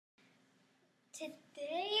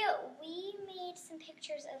Today we made some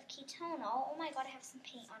pictures of Kitono. Oh my god, I have some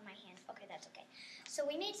paint on my hand. Okay, that's okay. So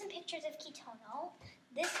we made some pictures of Kitono.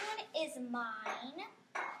 This one is mine.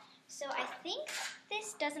 So I think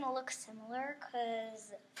this doesn't look similar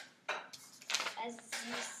because as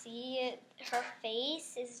you see, her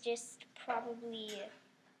face is just probably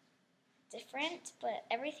different, but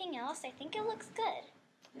everything else, I think it looks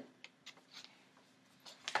good.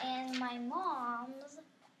 And my mom's,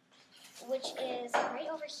 which is right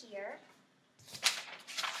over here.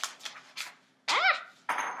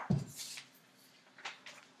 Ah!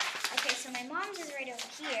 Okay, so my mom's is right over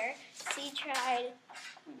here. She tried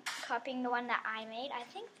copying the one that I made. I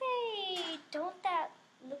think they don't that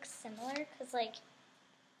look similar because, like,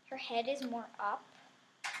 her head is more up.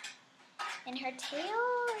 And her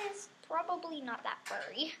tail is probably not that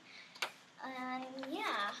furry. And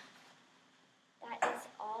yeah, that is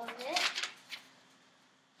all of it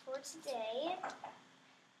for today.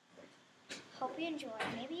 Hope you enjoy.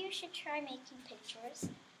 Maybe you should try making pictures.